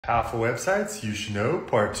Powerful websites you should know,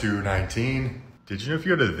 part 219. Did you know if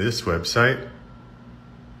you go to this website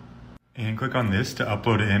and click on this to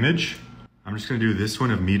upload an image, I'm just gonna do this one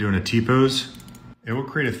of me doing a T-pose. It will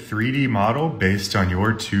create a 3D model based on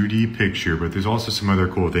your 2D picture, but there's also some other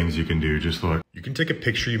cool things you can do. Just look. You can take a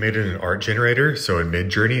picture you made in an art generator. So in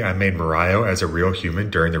Midjourney, I made Mario as a real human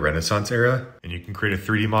during the Renaissance era. And you can create a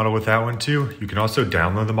 3D model with that one too. You can also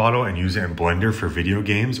download the model and use it in Blender for video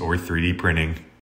games or 3D printing.